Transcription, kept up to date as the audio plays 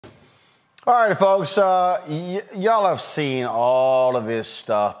All right, folks, y'all have seen all of this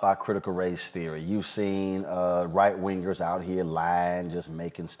stuff by critical race theory. You've seen right-wingers out here lying, just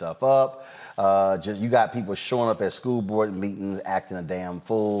making stuff up. You got people showing up at school board meetings acting a damn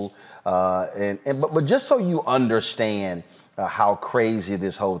fool. But just so you understand how crazy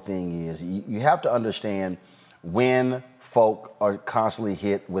this whole thing is, you have to understand when folk are constantly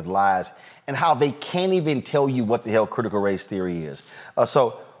hit with lies and how they can't even tell you what the hell critical race theory is.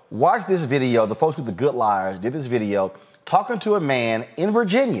 Watch this video. The folks with the good liars did this video talking to a man in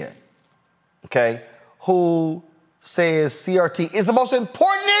Virginia, okay, who says CRT is the most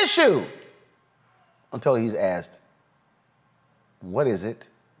important issue until he's asked, what is it?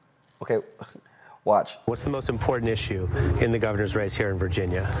 Okay, watch. What's the most important issue in the governor's race here in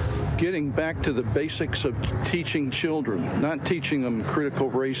Virginia? Getting back to the basics of teaching children, not teaching them critical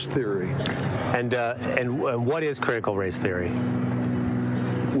race theory. And what is critical race theory?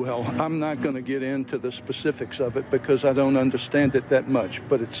 Well, I'm not going to get into the specifics of it because I don't understand it that much,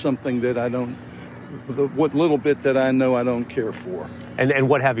 but it's something that what little bit that I know I don't care for. And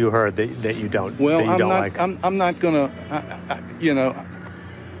what have you heard that you don't, well, that you don't like? I'm not going to,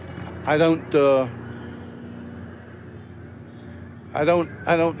 I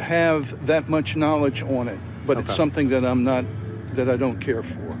don't have that much knowledge on it, but It's something that that I don't care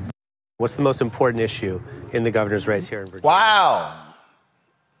for. What's the most important issue in the governor's race here in Virginia? Wow.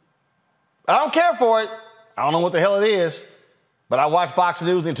 I don't care for it. I don't know what the hell it is, but I watched Fox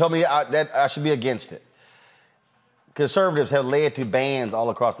News and told me that I should be against it. Conservatives have led to bans all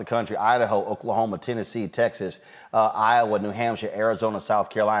across the country: Idaho, Oklahoma, Tennessee, Texas, Iowa, New Hampshire, Arizona, South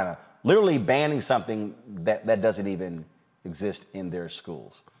Carolina, literally banning something that doesn't even exist in their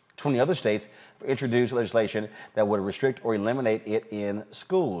schools. 20 other states introduced legislation that would restrict or eliminate it in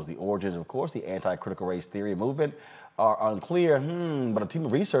schools. The origins, of course, the anti-critical race theory movement are unclear, but a team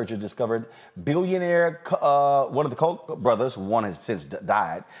of researchers discovered billionaire, one of the Koch brothers, one has since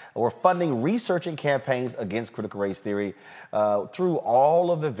died, were funding research and campaigns against critical race theory through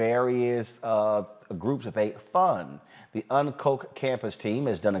all of the various groups that they fund. The UnKoch Campus team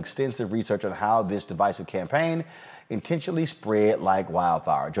has done extensive research on how this divisive campaign intentionally spread like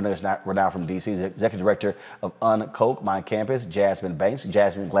wildfire. Joining us now from D.C. is Executive Director of UnKoch Campus, Jasmine Banks.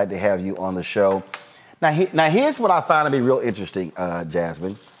 Jasmine, glad to have you on the show. Now here's what I find to be real interesting,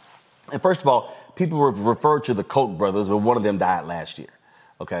 Jasmine. And first of all, people refer to the Koch brothers, but one of them died last year.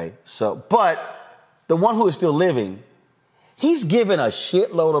 Okay, but the one who is still living, he's given a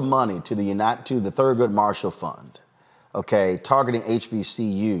shitload of money to the Thurgood Marshall Fund, okay, targeting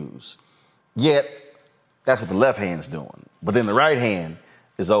HBCUs. Yet, that's what the left hand's doing. But then the right hand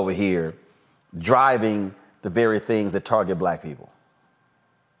is over here driving the very things that target black people.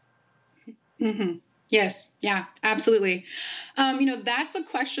 Mm-hmm. Yes. Yeah, absolutely. That's a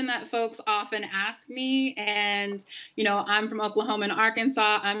question that folks often ask me. And, I'm from Oklahoma and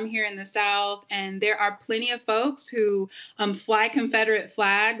Arkansas. I'm here in the South. And there are plenty of folks who fly Confederate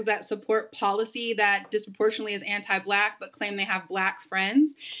flags that support policy that disproportionately is anti-Black, but claim they have Black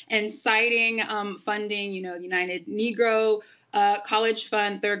friends, and citing funding, the United Negro College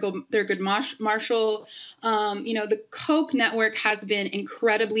Fund, Thurgood Marshall. The Koch network has been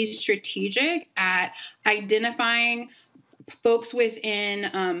incredibly strategic at identifying folks within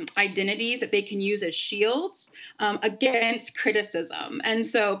identities that they can use as shields against criticism. And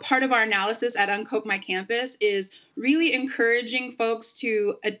so part of our analysis at UnKoch Campus is really encouraging folks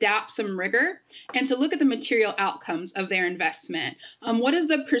to adapt some rigor and to look at the material outcomes of their investment. What is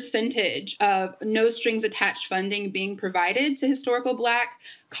the percentage of no strings attached funding being provided to historical Black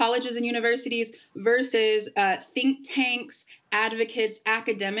colleges and universities versus think tanks, advocates,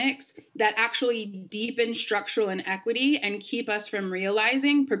 academics that actually deepen structural inequity and keep us from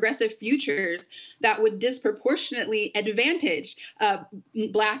realizing progressive futures that would disproportionately advantage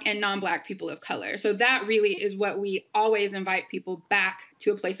Black and non-Black people of color. So that really is what we always invite people back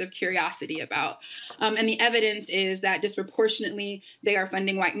to a place of curiosity about. And the evidence is that disproportionately they are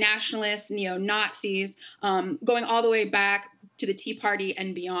funding white nationalists, neo-Nazis, going all the way back to the Tea Party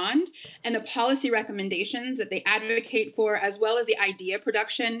and beyond, and the policy recommendations that they advocate for, as well as the idea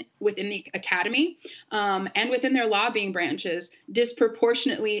production within the academy and within their lobbying branches,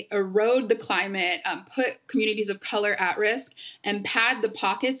 disproportionately erode the climate, put communities of color at risk, and pad the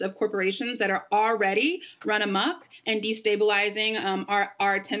pockets of corporations that are already run amok and destabilizing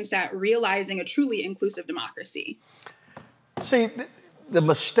our attempts at realizing a truly inclusive democracy. See, the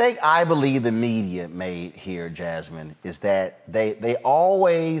mistake I believe the media made here, Jasmine, is that they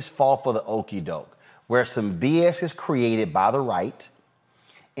always fall for the okie doke, where some BS is created by the right,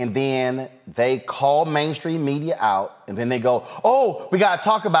 and then they call mainstream media out, and then they go, oh, we got to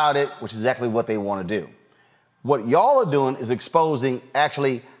talk about it, which is exactly what they want to do. What y'all are doing is exposing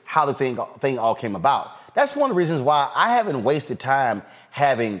actually how the thing all came about. That's one of the reasons why I haven't wasted time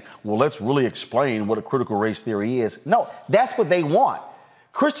having, well, let's really explain what a critical race theory is. No, that's what they want.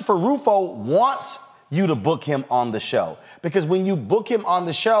 Christopher Rufo wants you to book him on the show, because when you book him on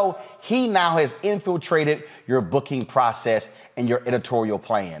the show, he now has infiltrated your booking process and your editorial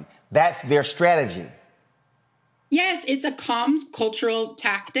plan. That's their strategy. Yes, it's a comms cultural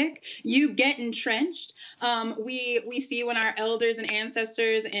tactic. You get entrenched. We see when our elders and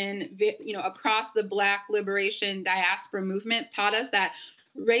ancestors and across the Black liberation diaspora movements taught us that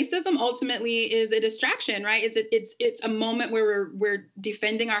racism ultimately is a distraction, right? It's a moment where we're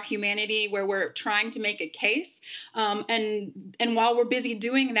defending our humanity, where we're trying to make a case. And while we're busy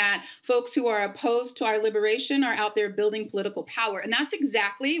doing that, folks who are opposed to our liberation are out there building political power. And that's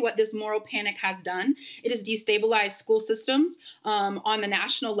exactly what this moral panic has done. It has destabilized school systems on the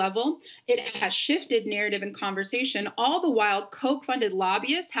national level. It has shifted narrative and conversation. All the while, Koch-funded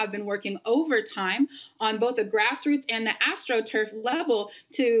lobbyists have been working overtime on both the grassroots and the AstroTurf level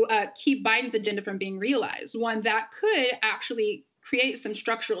to keep Biden's agenda from being realized, one that could actually create some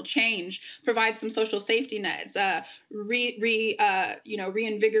structural change, provide some social safety nets,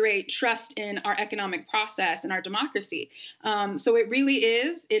 reinvigorate trust in our economic process and our democracy. So it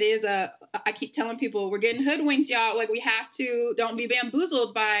is I keep telling people, we're getting hoodwinked, y'all. Like, we have to, don't be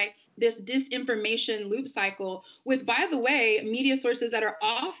bamboozled by this disinformation loop cycle with, by the way, media sources that are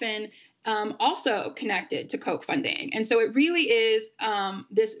often also connected to Koch funding. And so it really is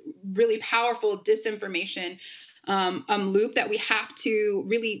this really powerful disinformation loop that we have to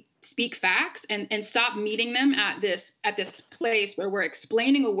really speak facts and stop meeting them at this place where we're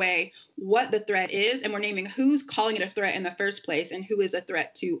explaining away what the threat is, and we're naming who's calling it a threat in the first place and who is a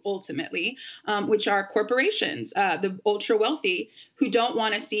threat to ultimately, which are corporations, the ultra wealthy, who don't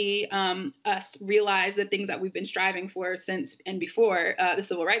want to see us realize the things that we've been striving for since and before the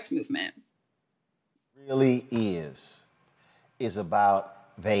civil rights movement. Really is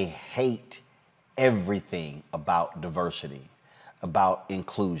about, they hate everything about diversity, about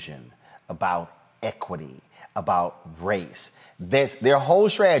inclusion, about equity, about race. That's their whole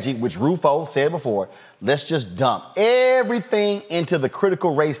strategy, which Rufo said before. Let's just dump everything into the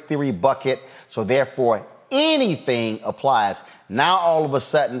critical race theory bucket, so therefore anything applies. Now, all of a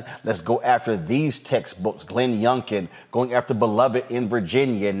sudden, let's go after these textbooks. Glenn Youngkin going after Beloved in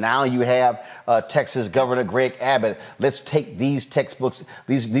Virginia. Now you have Texas Governor Greg Abbott. Let's take these textbooks,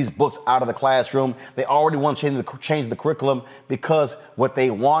 these books out of the classroom. They already want to change the curriculum, because what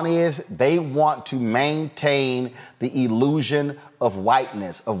they want is they want to maintain the illusion of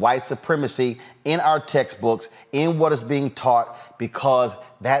whiteness, of white supremacy in our textbooks, in what is being taught, because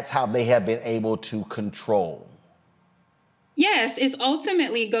that's how they have been able to control. Yes, it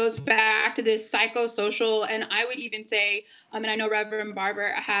ultimately goes back to this psychosocial, and I would even say, and I know Reverend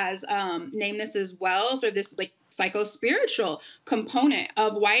Barber has named this as well, so this like psychospiritual component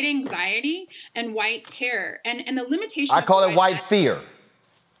of white anxiety and white terror, and the limitation. I call it white fear.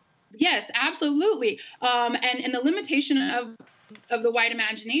 Yes, absolutely, and the limitation of the white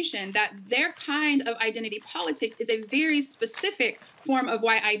imagination, that their kind of identity politics is a very specific form of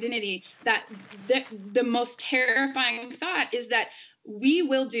white identity, that the most terrifying thought is that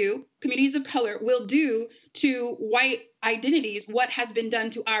communities of color will do to white identities what has been done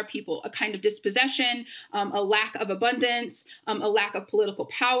to our people, a kind of dispossession, a lack of abundance, a lack of political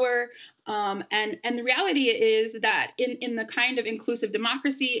power. And the reality is that in the kind of inclusive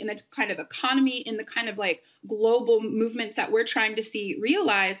democracy, in the kind of economy, in the kind of like global movements that we're trying to see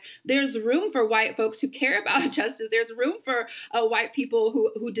realized, there's room for white folks who care about justice. There's room for white people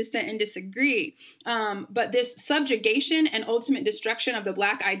who dissent and disagree. But this subjugation and ultimate destruction of the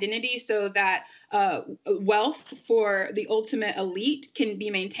Black identity so that wealth for the ultimate elite can be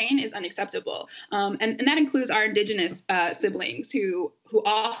maintained is unacceptable. And that includes our indigenous siblings who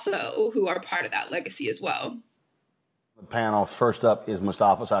are part of that legacy as well. The panel, first up is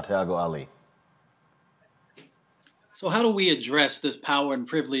Mustafa Santiago Ali. So how do we address this power and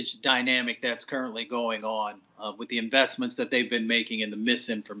privilege dynamic that's currently going on with the investments that they've been making in the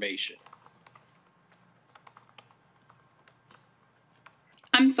misinformation?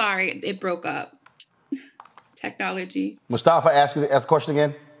 I'm sorry, it broke up. Technology. Mustafa, ask the question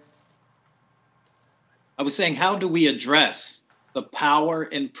again. I was saying, how do we address the power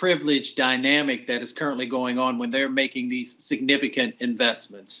and privilege dynamic that is currently going on when they're making these significant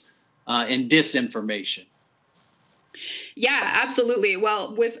investments in disinformation? Yeah, absolutely.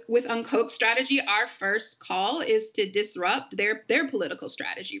 Well, with UnKoch's strategy, our first call is to disrupt their political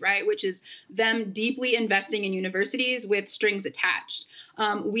strategy, right? Which is them deeply investing in universities with strings attached.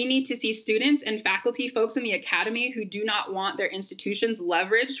 We need to see students and faculty, folks in the academy who do not want their institutions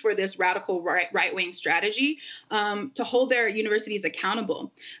leveraged for this radical right-wing strategy, to hold their universities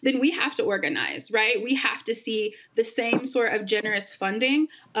accountable. Then we have to organize, right? We have to see the same sort of generous funding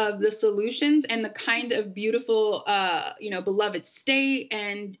of the solutions and the kind of beautiful, beloved state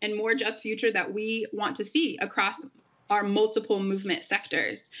and more just future that we want to see across our multiple movement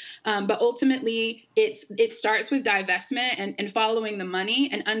sectors. But ultimately, it starts with divestment and following the money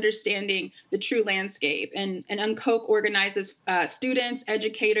and understanding the true landscape. And UnKoch organizes students,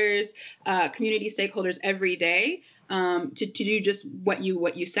 educators, community stakeholders every day to do just what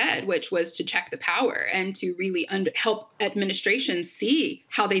you said, which was to check the power and to really help administrations see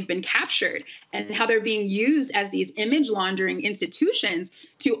how they've been captured and how they're being used as these image laundering institutions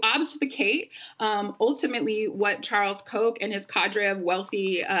to obfuscate ultimately what Charles Koch and his cadre of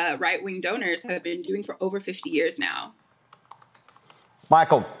wealthy right-wing donors have been doing for over 50 years now.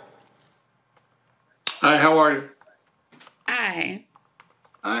 Michael. Hi, how are you? Hi.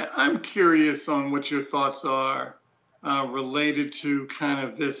 I'm curious on what your thoughts are related to kind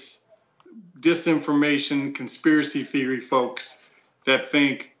of this disinformation conspiracy theory folks that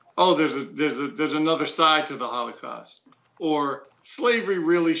think, oh, there's another side to the Holocaust, or slavery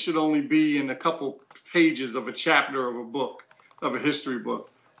really should only be in a couple pages of a chapter of a book, of a history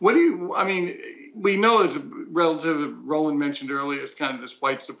book. We know it's relative, Roland mentioned earlier, it's kind of this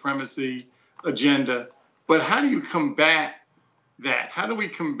white supremacy agenda, but how do you combat that? How do we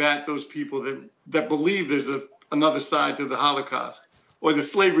combat those people that believe there's another side to the Holocaust, or the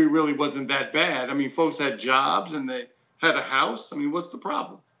slavery really wasn't that bad? I mean, folks had jobs and they had a house. I mean, what's the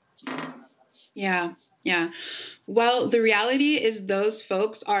problem? Yeah. Well, the reality is those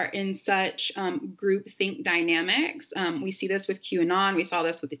folks are in such groupthink dynamics. We see this with QAnon. We saw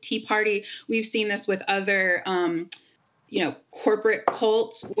this with the Tea Party. We've seen this with other corporate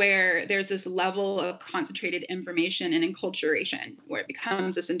cults where there's this level of concentrated information and enculturation where it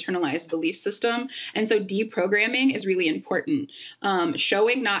becomes this internalized belief system. And so deprogramming is really important.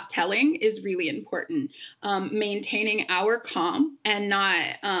 Showing, not telling is really important. Maintaining our calm and not,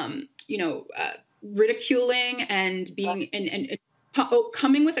 ridiculing and being and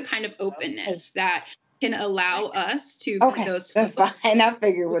coming with a kind of openness that can allow us to be those that's fine. I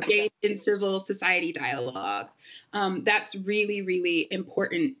figured what engage in civil society dialogue. That's really, really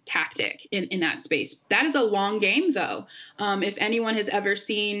important tactic in that space. That is a long game, though. If anyone has ever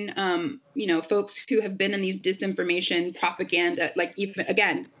seen, folks who have been in these disinformation propaganda, like even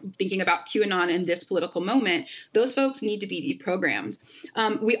again, thinking about QAnon in this political moment, those folks need to be deprogrammed.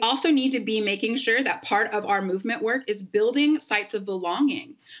 We also need to be making sure that part of our movement work is building sites of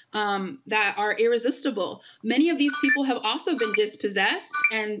belonging that are irresistible. Many of these people have also been dispossessed,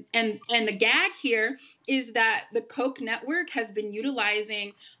 and the gag here is that the Koch network has been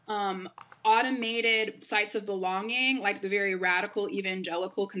utilizing automated sites of belonging, like the very radical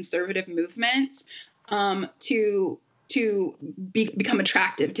evangelical conservative movements, to become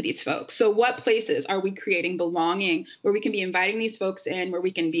attractive to these folks. So what places are we creating belonging where we can be inviting these folks in, where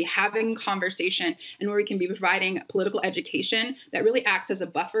we can be having conversation, and where we can be providing political education that really acts as a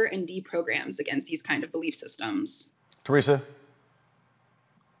buffer and deprograms against these kind of belief systems? Teresa?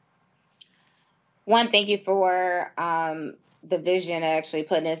 One, thank you for the vision, actually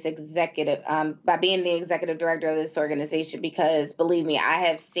putting this executive, by being the executive director of this organization, because believe me, I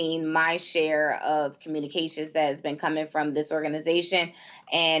have seen my share of communications that has been coming from this organization.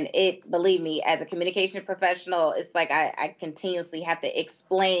 And believe me, as a communication professional, it's like I continuously have to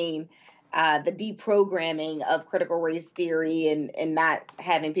explain the deprogramming of critical race theory and not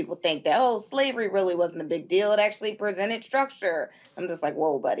having people think that, oh, slavery really wasn't a big deal. It actually presented structure. I'm just like,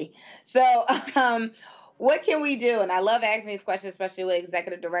 whoa, buddy. So what can we do? And I love asking these questions, especially with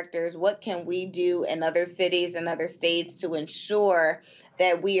executive directors. What can we do in other cities and other states to ensure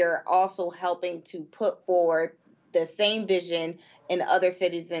that we are also helping to put forward the same vision in other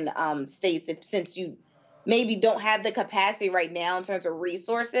cities and states, since you maybe don't have the capacity right now in terms of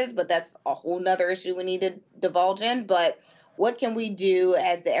resources, but that's a whole nother issue we need to divulge in. But what can we do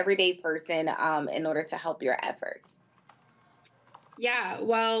as the everyday person in order to help your efforts? Yeah,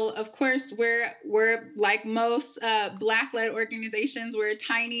 well, of course, we're like most Black-led organizations, we're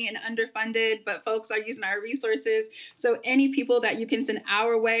tiny and underfunded, but folks are using our resources. So any people that you can send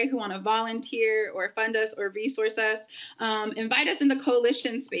our way who want to volunteer or fund us or resource us, invite us into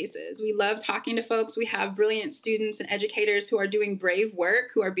coalition spaces. We love talking to folks. We have brilliant students and educators who are doing brave work,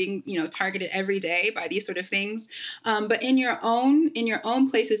 who are being, targeted every day by these sort of things. But in your own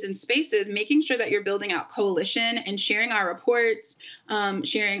places and spaces, making sure that you're building out coalition and sharing our reports,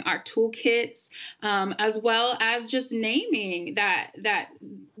 sharing our toolkits, as well as just naming that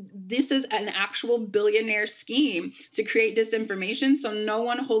this is an actual billionaire scheme to create disinformation, so no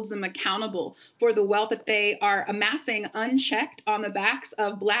one holds them accountable for the wealth that they are amassing unchecked on the backs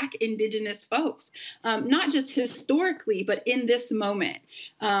of Black, Indigenous folks, not just historically, but in this moment.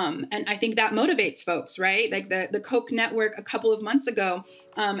 And I think that motivates folks, right? Like the Koch network a couple of months ago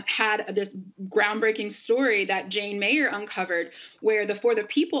had this groundbreaking story that Jane Mayer uncovered, where the For the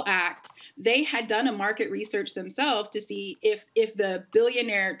People Act, they had done a market research themselves to see if the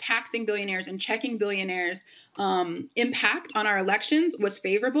taxing billionaires and checking billionaires impact on our elections was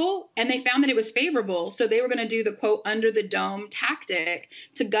favorable. And they found that it was favorable. So they were going to do the quote under the dome tactic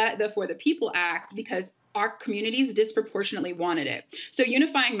to gut the For the People Act because our communities disproportionately wanted it. So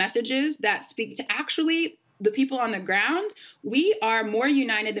unifying messages that speak to actually the people on the ground, we are more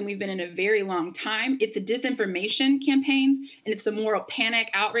united than we've been in a very long time. It's a disinformation campaigns, and it's the moral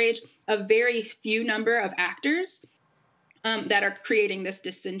panic, outrage of very few number of actors that are creating this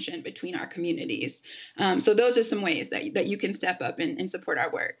dissension between our communities. So those are some ways that you can step up and support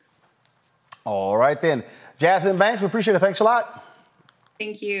our work. All right, then. Jasmine Banks, we appreciate it. Thanks a lot.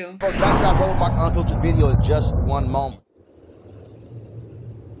 Thank you. Back to our Roland Martin Unfiltered video in just one moment.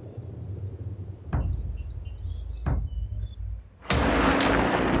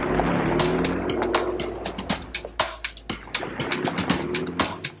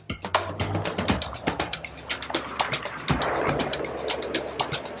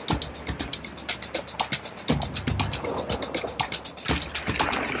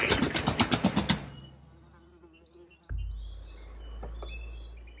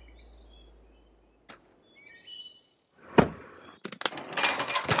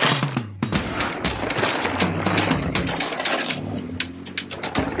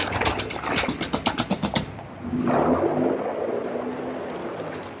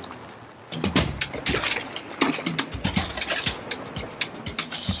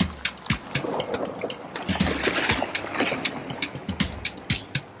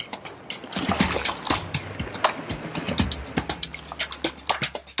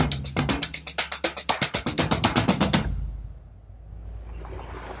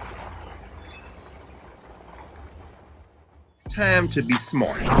 Time to be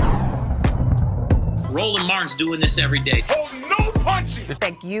smart. Roland Martin's doing this every day. Oh, no punches!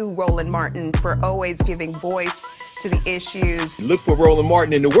 Thank you, Roland Martin, for always giving voice to the issues. Look for Roland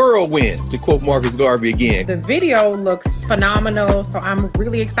Martin in the whirlwind, to quote Marcus Garvey again. The video looks phenomenal, so I'm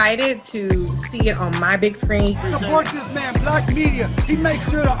really excited to see it on my big screen. Support this man, Black media. He makes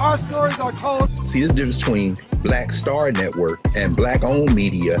sure that our stories are told. See, this difference between Black Star Network and Black-owned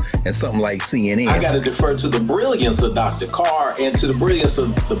media and something like CNN. I got to defer to the brilliance of Dr. Carr and to the brilliance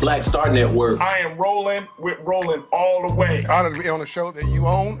of the Black Star Network. I am rolling with Roland all the way. Honored to be on a show that you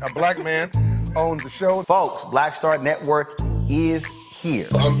own. A Black man owns the show. Folks, Black Star Network is here.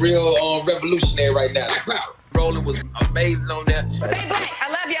 I'm real revolutionary right now. Roland was amazing on there. Stay Black.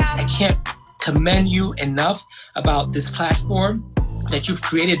 I love y'all. I can't commend you enough about this platform that you've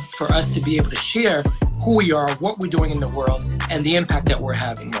created for us to be able to share who we are, what we're doing in the world, and the impact that we're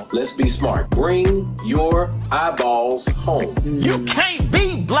having. Let's be smart. Bring your eyeballs home. You can't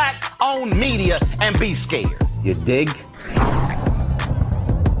be Black-owned media and be scared. You dig?